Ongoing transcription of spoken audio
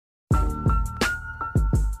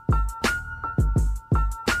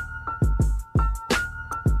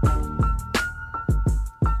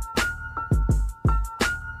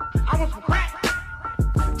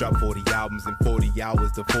40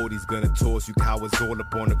 hours, the 40's gonna toss you cowards all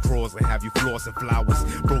up on the cross and have you flossing flowers.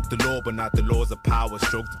 Broke the law, but not the laws of power.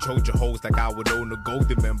 Stroke the Trojan hoes like I would own a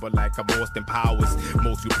golden member, like I'm Austin Powers.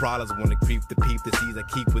 Most you prowlers wanna creep the peep, the seas I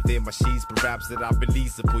keep within my sheets. Perhaps that I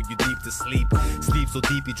release to put you deep to sleep. Sleep so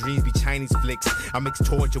deep your dreams be Chinese flicks. I mix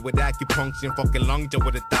torture with acupuncture and fucking lung jar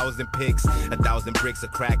with 1,000 picks. 1,000 bricks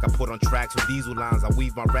of crack I put on tracks with diesel lines. I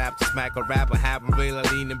weave my rap to smack a rapper, have him really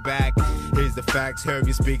leaning back. Here's the facts, heard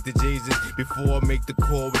you speak to Jesus before I make the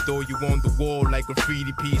call. With all you on the wall like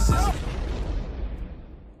graffiti pieces.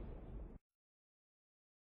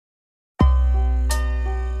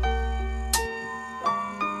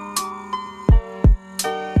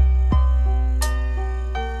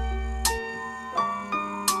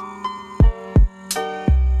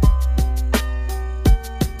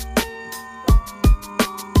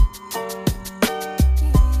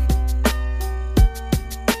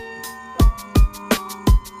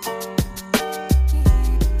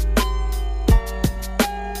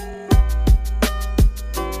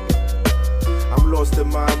 In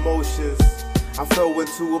my emotions, I fell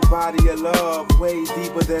into a body of love, way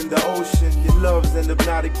deeper than the ocean. Your love's an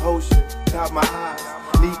hypnotic potion, got my eyes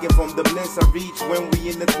leaking from the bliss I reach when we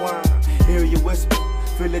intertwine. Hear you whisper,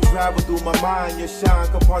 feel it travel through my mind. Your shine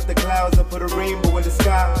can part the clouds and put a rainbow in the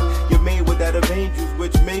sky. You're made with that of angels,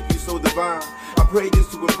 which make you so divine. I pray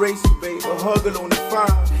just to embrace you, babe, a hug alone is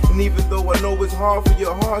fine. And even though I know it's hard for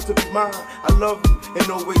your heart to be mine, I love you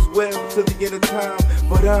and always will till the end of time.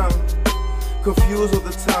 But I'm confused all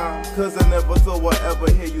the time, cause I never thought I'd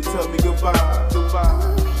ever hear you tell me goodbye.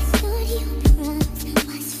 Goodbye.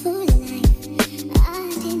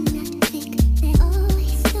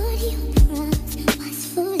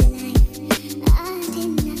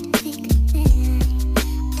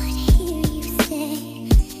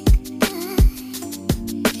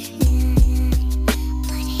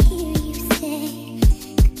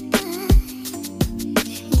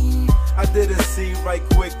 I didn't see right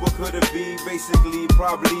quick what could it be. Basically,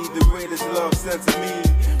 probably the greatest love sent to me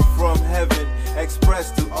from heaven,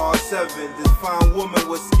 expressed to R7. This fine woman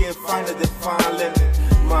with skin finer than fine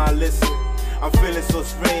linen. My listen, I'm feeling so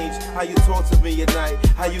strange. How you talk to me at night,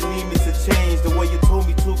 how you need me to change. The way you told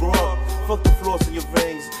me to grow up, fuck the flaws in your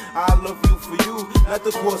veins. I love you for you, not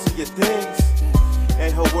the course of your things.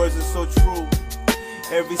 And her words are so true.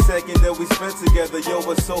 Every second that we spent together, yo,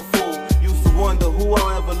 was so full. Used to wonder who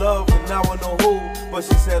I'll ever love, and now I know who. But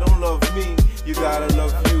she said, don't love me, you gotta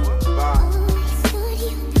love you. Bye.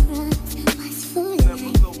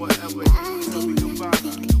 Never thought I'd ever